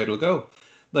way it'll go.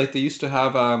 Like they used to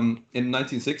have in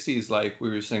 1960s, like we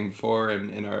were saying before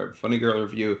in our Funny Girl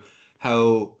review,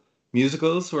 how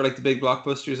musicals were like the big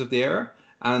blockbusters of the era,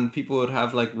 and people would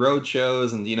have like road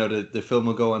shows, and the film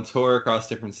would go on tour across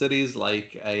different cities,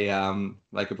 like a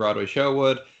Broadway show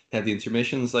would. They had the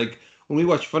intermissions. Like when we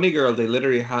watched Funny Girl, they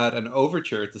literally had an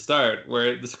overture at the start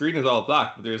where the screen is all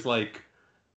black, but there's like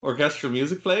orchestral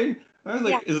music playing. I was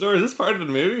Yeah. like, Isadora, is this part of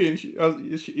the movie? And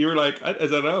you were like, I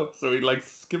don't know. So we like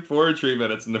skipped forward 3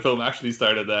 minutes and the film actually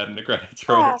started then and the credits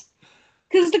Yeah. rolled.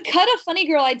 Because the cut of Funny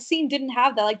Girl I'd seen didn't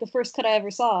have that, like the first cut I ever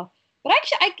saw. But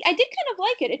actually, I did kind of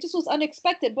like it. It just was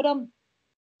unexpected. But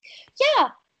yeah,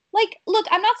 like look,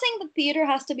 I'm not saying that theater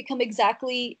has to become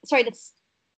exactly sorry,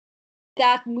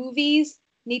 that movies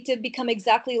need to become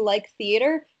exactly like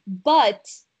theater, but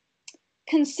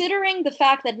considering the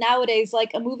fact that nowadays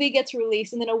like a movie gets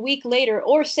released and then a week later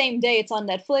or same day it's on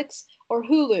Netflix or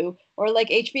Hulu or like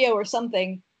HBO or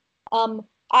something,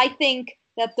 I think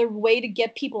that the way to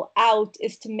get people out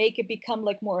is to make it become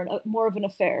like more of an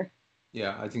affair.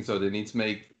 Yeah, I think so. They need to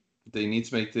make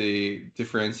the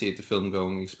differentiate the film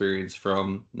going experience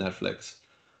from Netflix,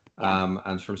 Yeah.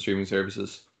 and from streaming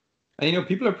services. And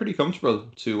people are pretty comfortable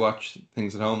to watch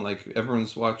things at home. Like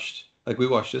everyone's watched, like we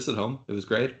watched this at home. It was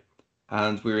great,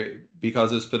 and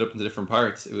because it was split up into different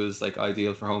parts. It was like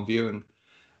ideal for home viewing.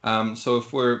 So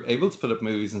if we're able to put up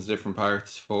movies into different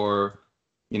parts for,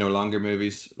 longer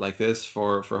movies like this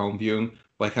for home viewing,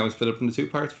 why can't we split up into two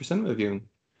parts for cinema viewing?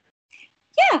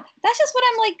 Yeah, that's just what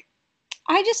I'm like.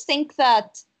 I just think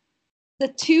that the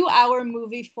 2 hour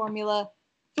movie formula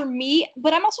for me,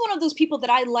 but I'm also one of those people that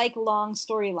I like long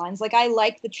storylines. Like I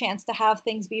like the chance to have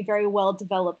things be very well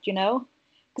developed, you know?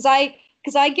 Because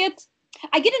I get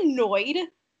annoyed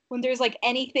when there's like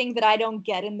anything that I don't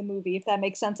get in the movie, if that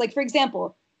makes sense. Like for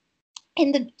example,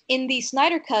 in the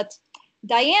Snyder cut,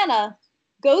 Diana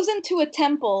goes into a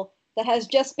temple that has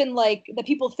just been like that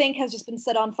people think has just been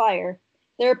set on fire.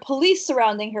 There are police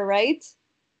surrounding her, right?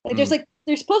 Mm. Like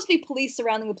there's supposed to be police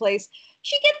surrounding the place.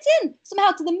 She gets in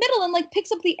somehow to the middle and like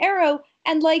picks up the arrow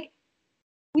and like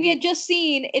we had just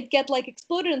seen it get like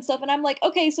exploded and stuff and I'm like,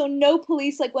 okay, so no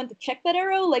police like went to check that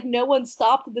arrow, like no one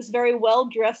stopped this very well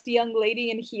dressed young lady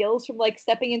in heels from like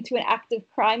stepping into an active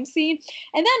crime scene.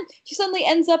 And then she suddenly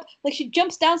ends up like she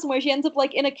jumps down somewhere, she ends up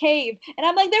like in a cave and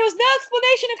I'm like, there was no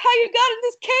explanation of how you got in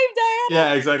this cave, Diana.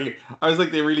 Yeah, exactly. I was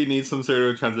like, they really need some sort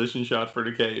of transition shot for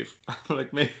the cave.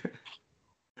 Like, maybe.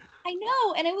 I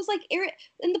know, and it was like,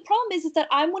 and the problem is that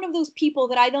I'm one of those people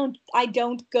that I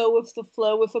don't go with the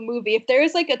flow with a movie. If there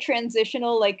is like a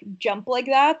transitional like jump like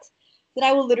that, then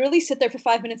I will literally sit there for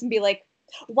 5 minutes and be like,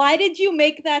 Why did you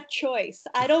make that choice?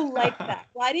 I don't like that.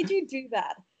 Why did you do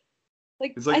that?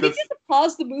 Like, It's like I think you that's had to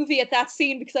pause the movie at that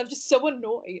scene because I was just so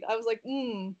annoyed. I was like,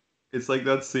 it's like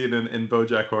that scene in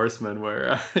BoJack Horseman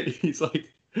where he's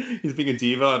like he's being a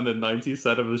diva on the 90s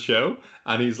set of the show,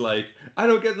 and he's like, I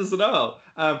don't get this at all.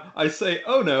 I say,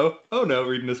 oh no,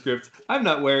 reading the script, I'm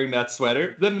not wearing that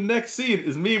sweater. Then the next scene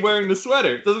is me wearing the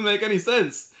sweater. It doesn't make any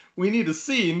sense. We need a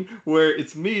scene where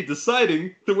it's me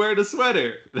deciding to wear the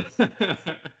sweater.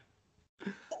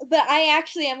 but I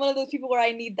actually am one of those people where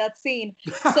I need that scene.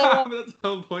 So That's the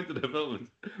whole point of the film.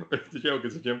 Where the joke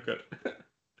is a jump cut.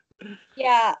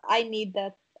 yeah, I need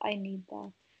that. I need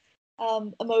that.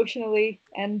 Emotionally,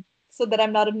 and so that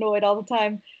I'm not annoyed all the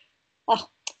time. Uh,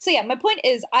 so yeah, my point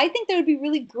is, I think that would be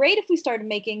really great if we started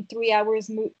making 3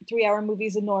 hour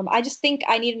movies a norm. I just think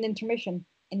I need an intermission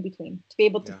in between to be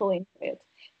able to Yeah, fully enjoy it.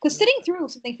 Because sitting through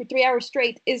something for 3 hours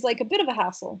straight is like a bit of a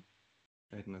hassle.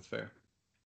 I think that's fair.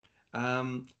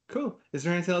 Cool. Is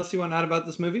there anything else you want to add about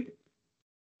this movie?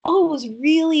 Oh, it was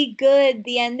really good.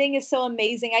 The ending is so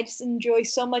amazing. I just enjoy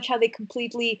so much how they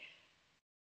completely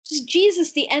just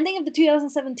Jesus, the ending of the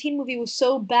 2017 movie was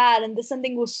so bad and this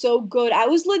ending was so good. I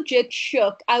was legit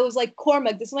shook. I was like,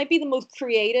 Cormac, this might be the most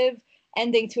creative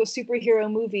ending to a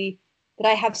superhero movie that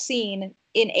I have seen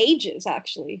in ages,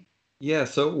 actually. Yeah,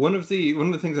 so one of the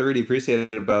things I really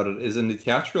appreciated about it is in the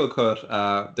theatrical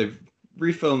cut, they've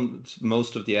refilmed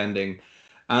most of the ending,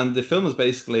 and the film is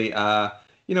basically, oh,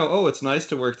 it's nice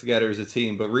to work together as a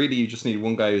team, but really you just need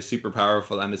one guy who's super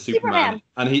powerful and is Superman, Superman.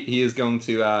 and he is going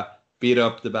to beat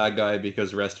up the bad guy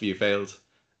because the rest of you failed.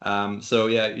 So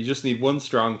yeah, you just need one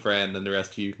strong friend, and the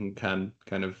rest of you can kind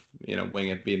of wing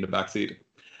it, be in the backseat.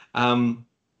 Um,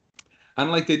 and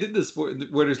like they did this where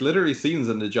there's literally scenes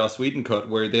in the Joss Whedon cut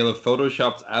where they'll have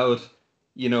photoshopped out,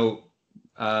 you know,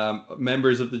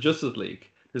 members of the Justice League.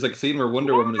 There's like a scene where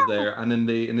Wonder Woman is Yeah. there, and in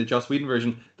the Joss Whedon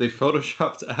version, they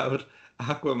photoshopped out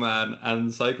Aquaman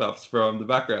and Cyclops from the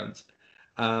background.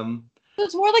 Um, So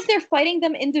it's more like they're fighting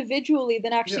them individually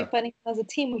than actually yeah, fighting them as a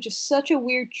team, which is such a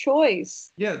weird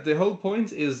choice. yeah. The whole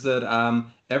point is that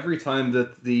every time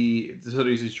that so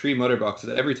there's these three mother boxes.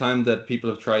 Every time that people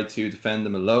have tried to defend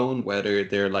them alone, whether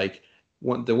they're like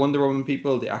the Wonder Woman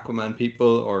people, the Aquaman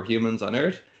people, or humans on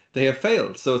Earth, they have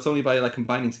failed. So it's only by like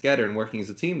combining together and working as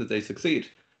a team that they succeed.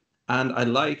 And I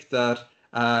like that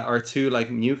our two like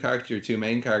two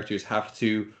main characters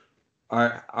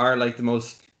are like the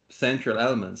most central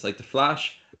elements. Like the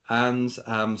Flash and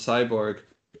Cyborg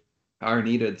are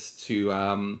needed to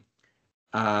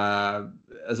uh,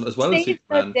 as well as Save the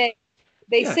Superman. day.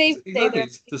 They Yeah, save the day. exactly.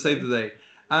 To save the day.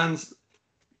 And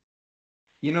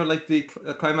like the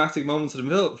climactic moments of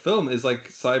the film is like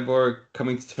Cyborg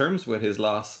coming to terms with his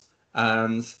loss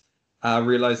and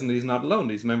realizing that he's not alone.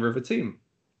 He's a member of a team.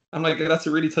 I'm like, that's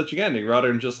a really touching ending, rather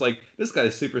than just like this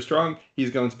guy's super strong.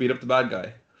 He's going to beat up the bad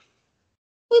guy.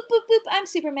 Boop, boop, boop. I'm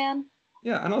Superman.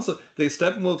 Yeah, and also the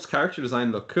Steppenwolf's character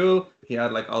design looked cool. He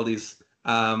had like all these.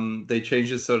 They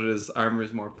changed it so that his armor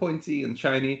is more pointy and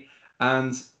shiny,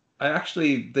 and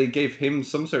they gave him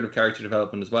some sort of character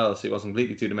development as well, so he wasn't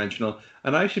completely two dimensional.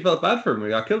 And I actually felt bad for him when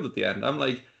he got killed at the end. I'm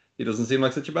like, he doesn't seem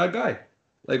like such a bad guy.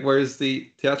 Like, whereas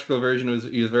the theatrical version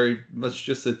he was very much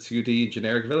just a 2D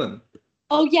generic villain.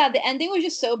 Oh yeah, the ending was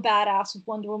just so badass with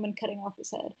Wonder Woman cutting off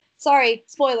his head. Sorry,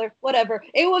 spoiler, whatever.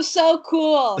 It was so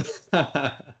cool.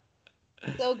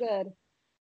 So good.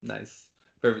 Nice,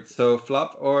 perfect. So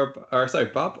flop or sorry,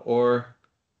 bop or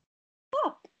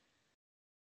Bop.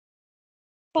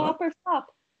 what? Bop or flop.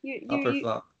 Bop or You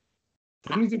flop?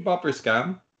 Didn't we do bop or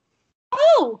scam?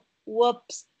 Oh,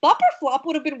 whoops. Bop or flop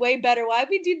would have been way better. Why have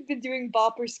we been doing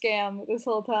bop or scam this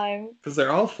whole time? Because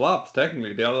they're all flops,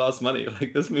 technically. They all lost money.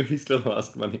 Like, this movie still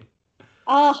lost money.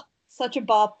 Ah, such a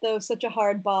bop though, such a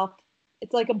hard bop.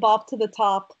 It's like a bop to the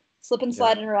top. Slip and Yeah.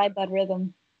 slide and ride that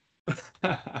rhythm.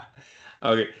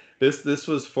 Okay. This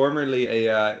was formerly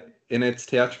in its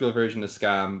theatrical version, a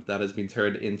scam that has been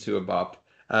turned into a bop.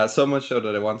 So much so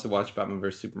that I want to watch Batman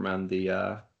vs Superman,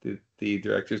 the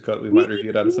director's cut. We We might need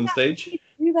review to that at do some that. We stage. need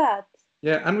to do that.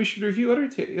 Yeah, and we should review other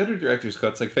director's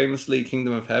cuts. Like famously,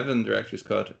 Kingdom of Heaven director's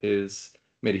cut is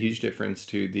made a huge difference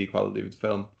to the quality of the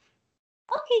film.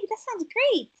 Okay, that sounds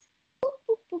great. Boop,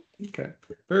 boop, boop. Okay,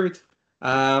 perfect.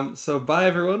 So bye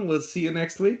everyone. We'll see you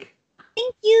next week.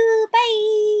 Thank you.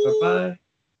 Bye Bye. bye.